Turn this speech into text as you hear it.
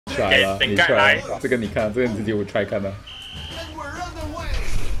try 啦，你 try 这个你看，这个你自己我 try 看的。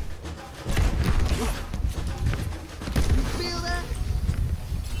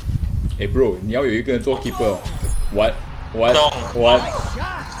哎 ，bro， 你要有一个人做 keeper， what？ 哇！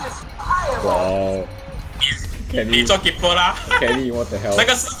你做 keeper 啦 ，Kenny，what the hell？ 那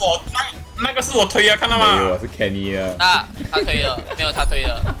个是我推啊，看到吗？没有，是 Kenny 啊。他推了，没有他推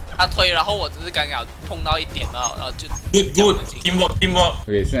了，他推，然后我只是刚刚碰到一点了，然后就。Good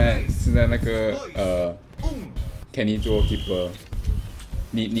teamwork。OK， 现在那个Kenny 做 keeper，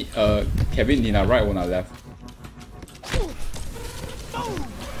 你Kevin 你拿 right， 我拿 left。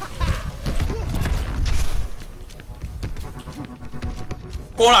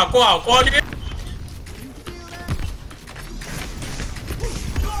过了这边。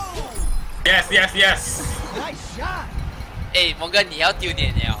Yes。哎，蒙哥，你要丢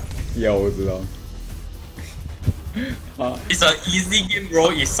脸了。要，我知道。It's an easy game,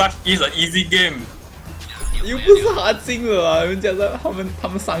 bro. It's an easy game. 又不是他进了啊！人家在他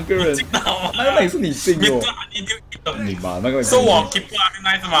们三个人，那也是你进哦。你嘛那个。是我 keeper 啊，现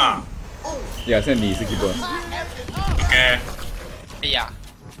在是吗？呀，现在你是 keeper。OK。哎呀。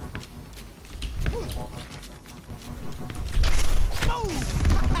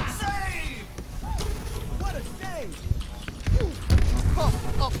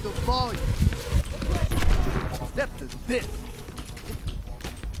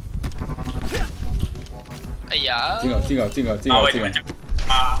哎呀！进了！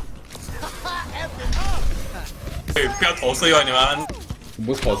啊！对，不要投碎哦，你们。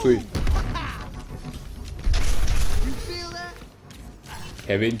不是投碎。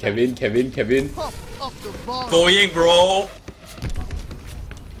Kevin。Going, bro.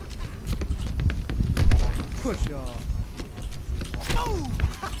 Push off.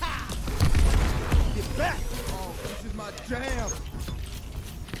 Get back. Oh, this is my jam.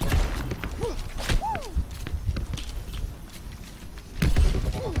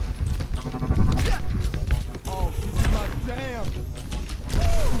 Oh, this is my jam.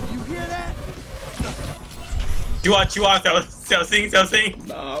 You hear that? 救啊！小心！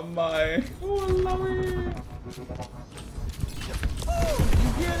拿麦，我老耶！ You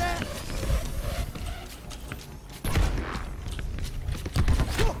hear that?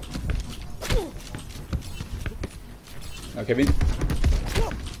 Kevin，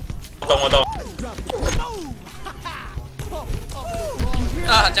 我懂。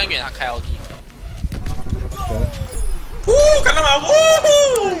这样远他开 OD。看到吗？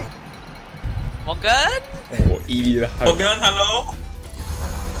摩根。我一了。摩根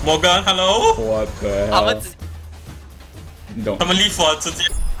 ，hello。我的。他们你懂？他们 leave 直接。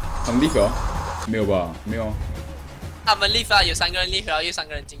他们 leave 没有吧？没有。他们 leave 啊，有3个人 leave，然后又3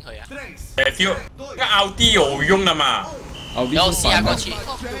个人进回啊。那奥迪有用的嘛？然后下过去。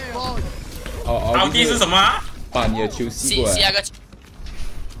奥迪是什么？把你的球吸过来。下个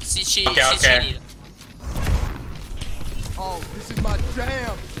吸去你的。Oh, this is my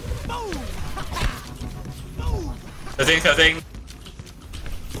jam. 小心。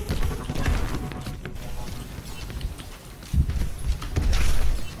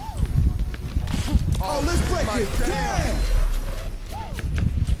Oh, let's break it. Damn.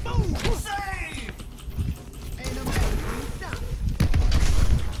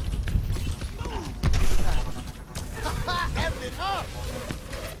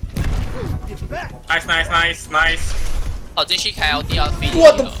 Nice。哦，进去开 OD 要飞。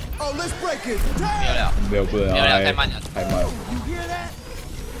我的。Oh, let's break it. 没有不能。太慢了。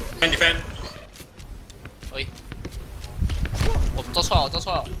defend。喂，我做错了。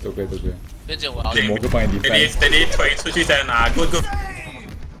都可以。别紧，我要。魔哥帮你 defend。推出去先拿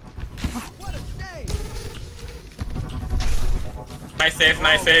 ，good。Nice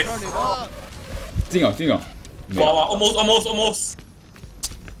save。进了。哇 ，almost。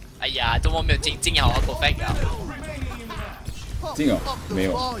哎呀，怎么没有进好啊 ？perfect 啊！进了没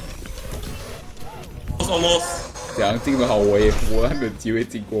有 ？almost。怎样进的好，我还没有机会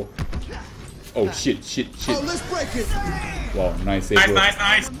进过。Oh shit！ 哇 ，nice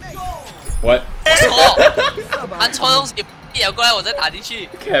save。What？ 错，按错东西咬过来，我再打进去。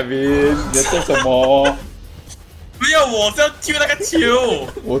Kevin， 你在做什么？没有，我是要救那个球。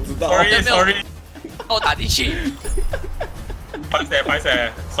我知道。Sorry。我打进去。拍摄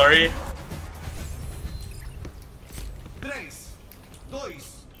 ，sorry。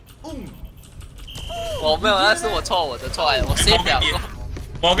我没有，那是我错，我的错哎，我 save 了。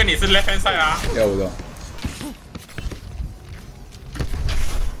我跟你是 left hand side 啊。要我的。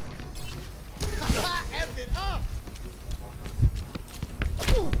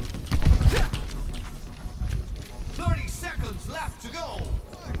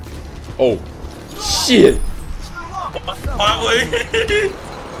哦 ，shit！ 花威。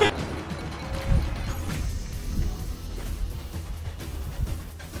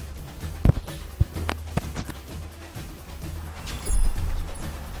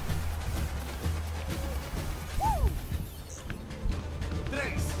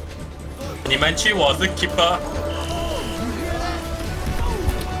你们去，我是 keeper。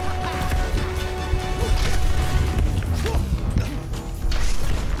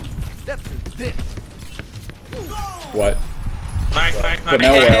我 nice nice 本来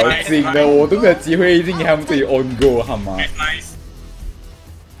我要进的，我都没有机会进，他们自己 on goal 好吗 nice。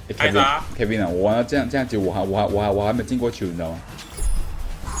 Kevin 啊，我玩到这样久，我还没进过球，你知道吗？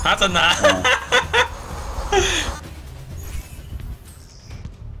啊，真的啊？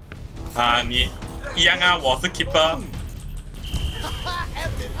啊，你一样啊，我是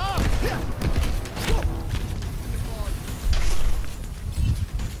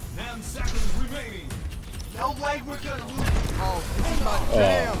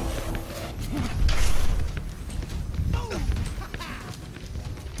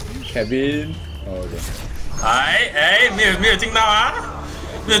OK。哎，没有进到啊，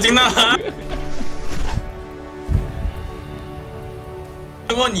没有进到啊。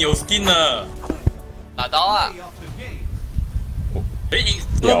如果你有 skin 了，拿到啊！哎，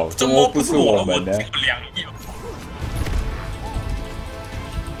怎么不是我们呢？ 2亿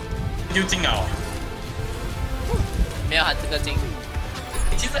就进了。没有喊这个进。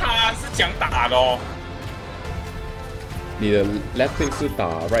其实他是讲打的哦。你的 left click 是打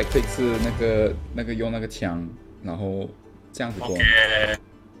 ，right click 是那个用那个枪，然后这样子攻。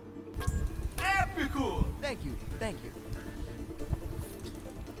Thank you, thank you.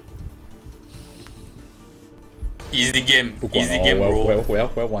 Easy game， 不管，easy game， 我要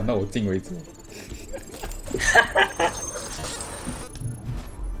玩到我进为止。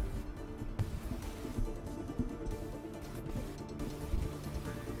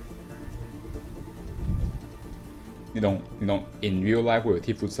你懂 in real life 会有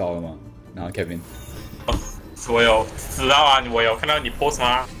踢 futsal 的吗？然后 Kevin， 我有知道啊，我有看到你 post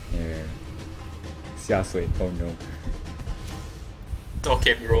吗？下水 ，Oh no。 It's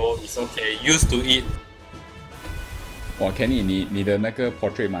okay, bro. It's okay. Used to it. 哇 ，Kenny， 你的那个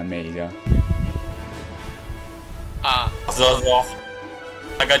portrait 蛮美的。啊，是哦，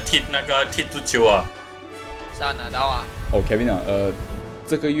那个踢足球啊。是啊，拿到啊。哦 ，Kevin 啊，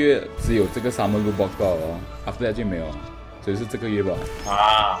这个月只有这个 Summer Loot Box 罢了 ，After that 就没有了，所以是这个月吧。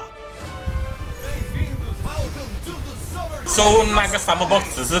啊。So 那个 Summer Box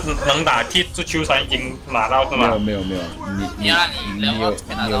只是能打踢足球才已经拿到是吗？没有，你有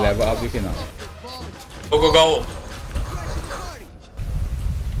level up 就可以拿。Go go go！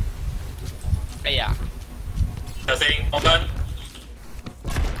 哎呀，小心，我们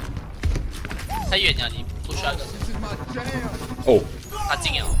太远了，你不需要个。哦，他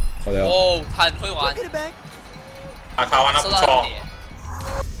进了。好的。哦，他很会玩。啊，他玩的不错。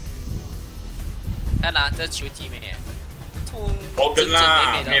看拿这球体没？我跟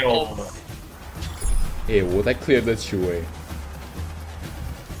啦，没有。我在 clear 这球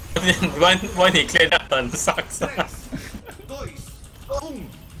问你 clear 的很上色。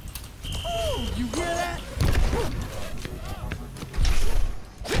You hear that?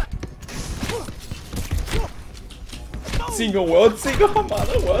 进啊！我要进啊！妈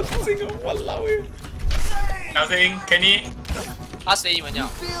的，我要进啊！我老爷！小心 ，Kenny。他谁你们讲？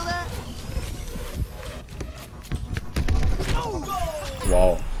哇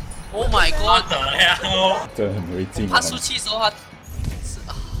哦 ！Oh my god！ 真的很会进。他出气的时候，他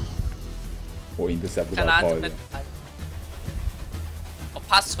我 intercept 不到他炮的。我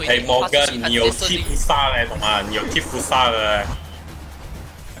pass 回。哎，摩根，你有踢不杀嘞，懂吗？你有踢不杀的。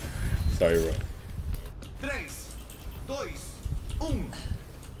Sorry bro。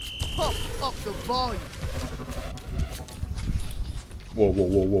 Pump up the volume. 我。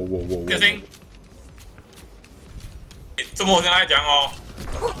小心！这么我跟他讲哦。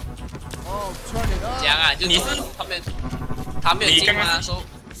Oh, turn it up. 讲啊，就你是他没有进吗？说。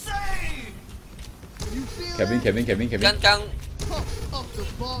Kevin。刚刚 Pump up the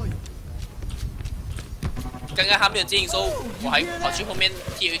volume. 刚刚他没有进的时候，我还跑去后面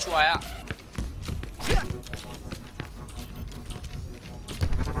踢回出来啊。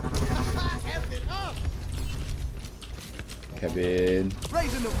Kevin。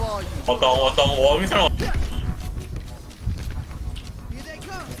 Raising the volume. 我懂，我没看到。 Here they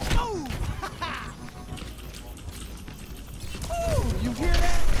come. Oh, oh, you hear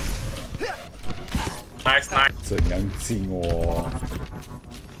that? Nice。怎样进哦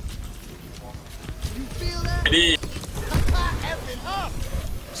You feel that? 你 F it up.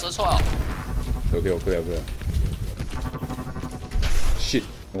 射错了。OK， 我过来。Shit，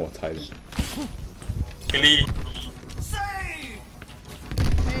 我猜的。给力！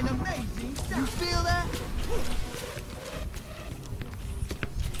 And amazing. You feel that?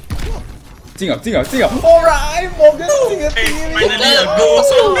 进啊！All right， 我跟进个第一名。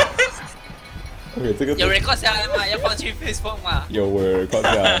OK， 这个有人挂下来吗？要放去 Facebook 吗？有人挂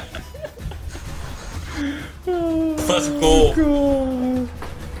下来。First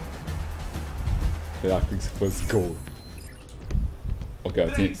goal。DELACRIX first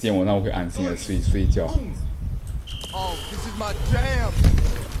goal。OK， 今天晚上我会安心的睡觉。Oh, this is my jam.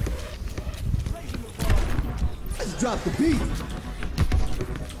 Let's drop the beat.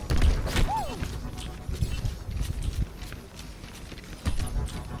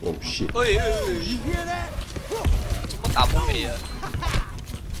 Oh shit！ You hear that? 怎么打不没了？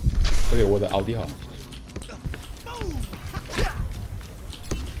 OK， 我的奥迪好。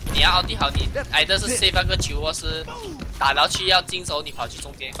你要奥迪好，你挨的是 save 那个球，或是打到去要进手，你跑去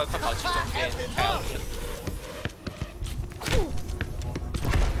中间，快跑去中间，开奥迪了。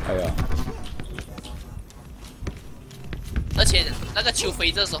哎呀，而且那个球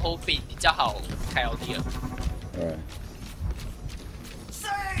飞这时候比较好开奥迪了。哎。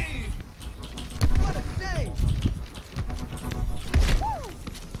 What a day.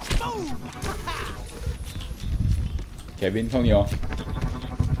 Kevin， 靠你哦！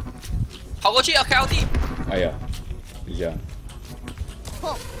跑过去要开奥迪。哎呀，等一下。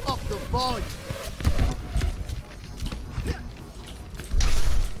 Pump up the volume.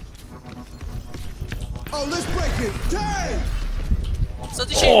 Oh, let's break it. Dang. 射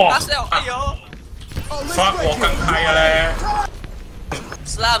进去，打死了！哎呦， Oh, let's 发 break 我刚 it. 开了嘞。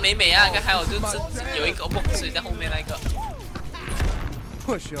 是啊，美啊，刚才我就是有一个 box 在后面那个。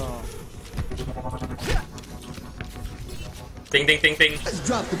 Push on. 叮叮叮叮。 Let's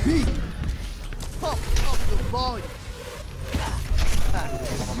drop the beat. Pump up the volume.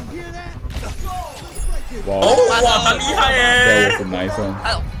 You hear that? Let's break it. 哇，哇，很厉害耶！ That was a nice one.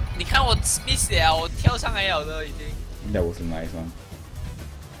 啊，你看我 miss 了，我跳上来了的已经。That was a nice one.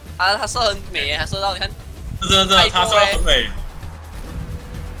 啊，他射很美，他射到你看，真的，他说很美。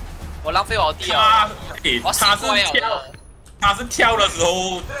我浪费我弟哦。他是跳的时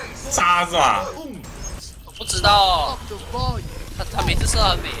候杀是吧？我不知道 Up the volume. 他每次射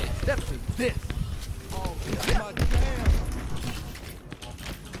很美。 That's this. Oh, this is my jam.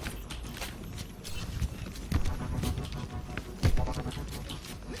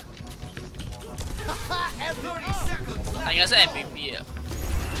 他应该是 MVP 的。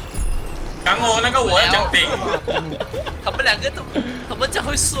刚我那个我要讲顶。他们两个都，他们真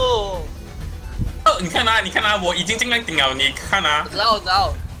会射。你看啊，我已经尽量顶了，你看啊。我知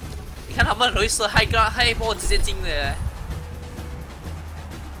道。你看他们很会射，还一波直接进的。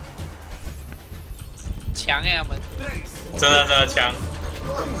强哎，他们。真的强。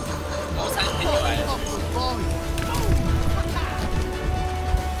我3个进来了。 Up the volume.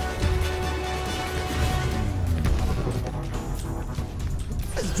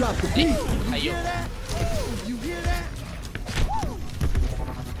 Let's drop the beat. You 还有 hear that? You hear that?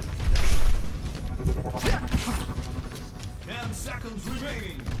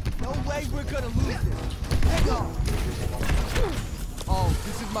 No way we're gonna lose this. Hang on. Oh,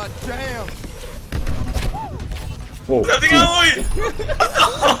 this is my jam. 哦这个位。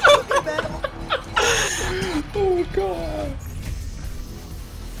 ！Oh god！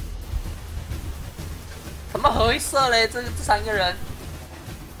 他们很会射嘞，这3个人。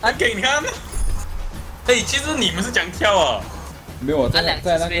给你看。哎，其实你们是讲跳啊？没有，那两只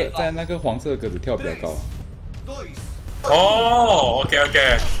是被在那个黄色的格子跳比较高。哦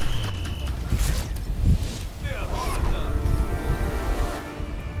 ，OK。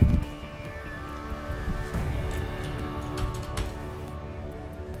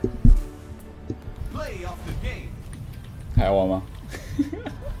 还要玩吗？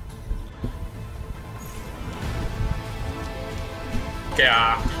给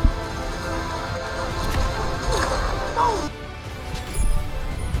啊！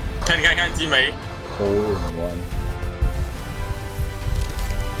看鸡眉。哦，玩。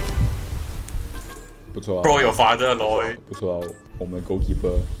不错啊。 Pro 有罚的咯，不错啊，我们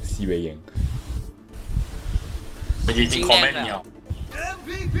goalkeeper 西维言。我已经 comment 了。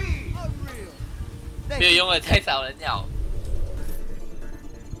 MVP. Unreal. 没有用的太少人了。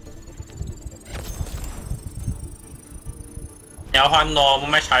你要换咯，我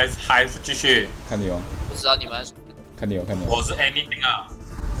们 match 还是继续。看你哦，不知道你们。看你哦。我是 anything 啊。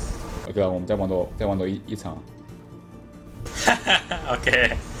OK 啊，我们再玩多一场。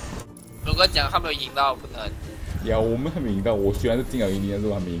OK。如果讲他没有赢到，不能。呀，我们还没赢到，我虽然是进了赢，但是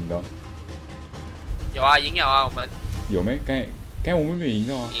我还没赢到。有啊，赢了啊，我们有没？刚才我们没赢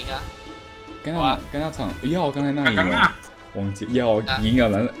到啊。赢啊。刚那场，要刚才那赢了，忘记要赢了，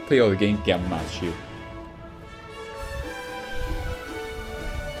然后配合给你 game 拿去。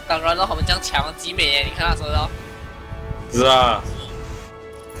当然了，我们这样强极美耶，你看他说的。是啊，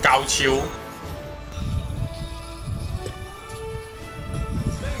高球。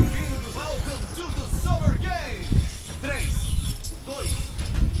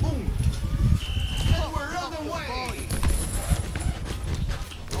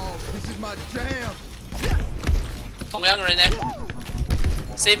同样的人呢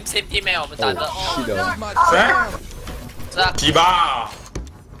 ？same team 没有，我们打的。是的。是啊。几把。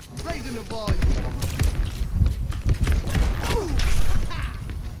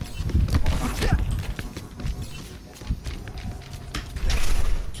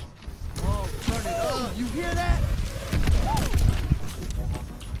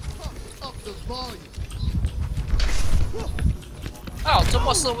哦，这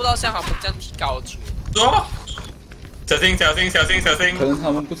么射不到像他们这样提高球。哦，小心小心小心小心！可能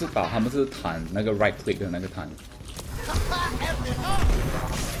他们不是打，他们是弹那个 right click 的那个弹。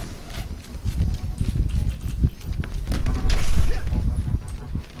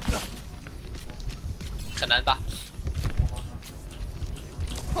可能吧。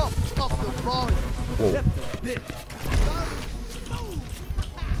哦。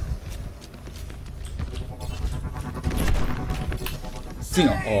进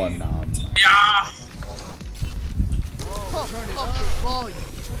了哦，难。呀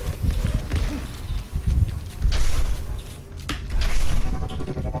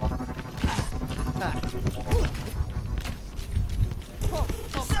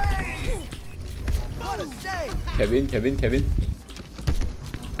！Kevin。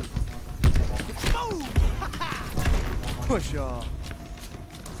Push off.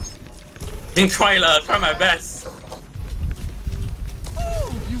 已经 try 了 ，try my best。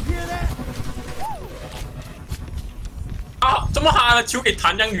啊，这么哈的球给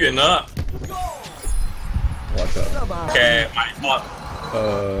弹这样远了。我的。OK， my god。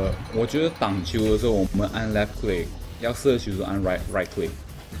我觉得挡球的时候，我们按 left click， 要射球是按 right click。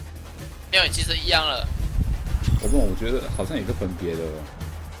没有，其实一样了。我觉得好像有个分别的，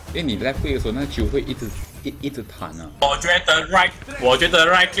因为你 left click 的时候，那球会一直弹啊。我觉得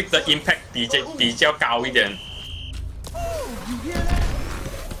right click 的 impact 比较高一点。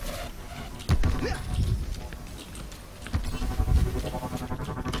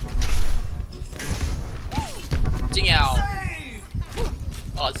进了。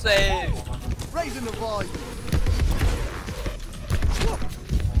哦 ，save。Raising the volume.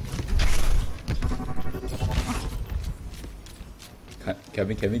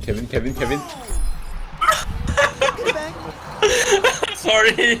 Kevin.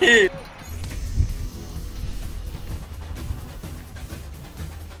 Sorry.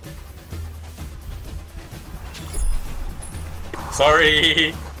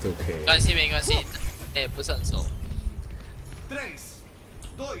 Sorry. OK。没关系，哎，不是很熟。3,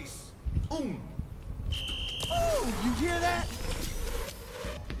 2, 1. Oh, you hear that?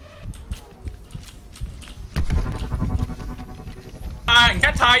 Ah, 你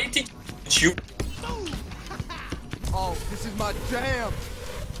看他一踢球。Oh, this is my jam.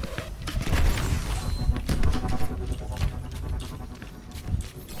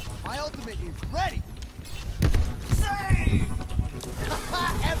 My ultimate is ready. Save!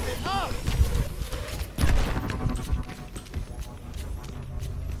 F it up.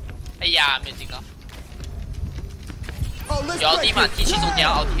 哎呀，没有进到。Oh, let's 有奥迪嘛，踢去中间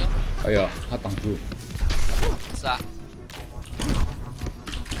奥迪哦。哎呀，他挡住。是啊。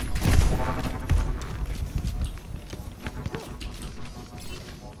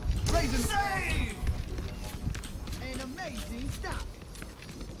Raising save! An amazing stop.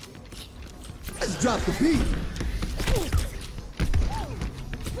 Let's drop the beat.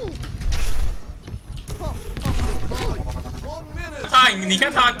 你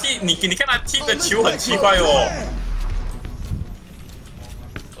看他踢，你看他踢的球很奇怪哦。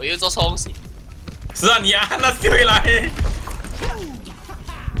我又做错东西。是啊，你按他踢回来。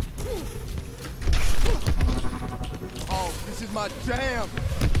Oh, this is my jam.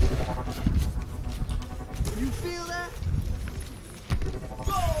 You feel that?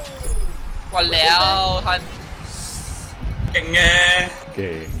 完了，他勁嘅。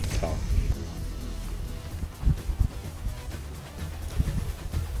給操！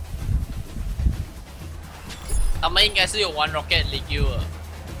他们应该是有玩 Rocket League 的，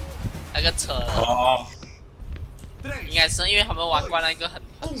那个车。哦。应该是因为他们玩过那个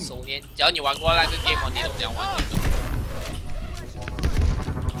很熟练，只要你玩过那个 game， 你都这样玩那个。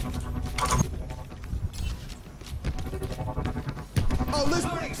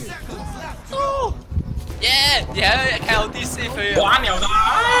你还要开 OD safe 挂了的。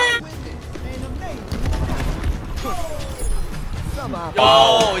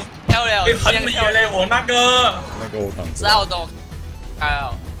哟，漂亮，很厉害嘞，我那个我挡知道都开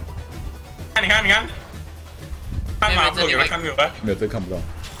了。你看，看吗？有人看没有啊？没有，这看不到。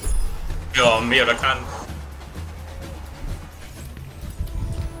没有人看。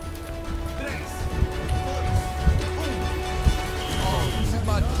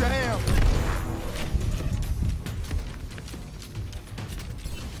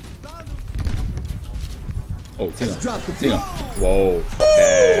哦，进了，哇哦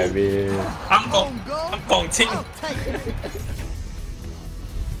 ，heavy， 安拱清。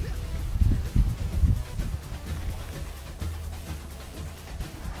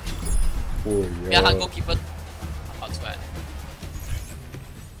没有韩国 keeper 跑出来。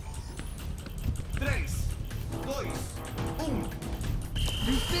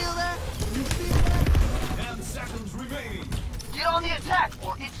You feel that? You feel that? 10 seconds remaining. Get on the attack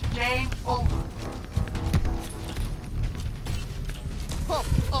or it's game over. Pump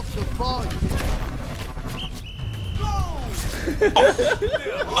up the volume. Go!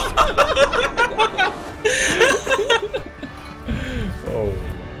 Oh.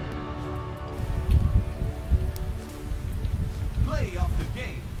 Play of the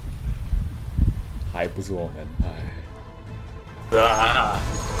game. 还不是我们，哎。是啊，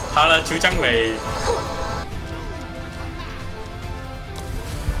他的球将美。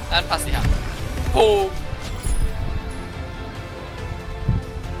pass 一下，砰！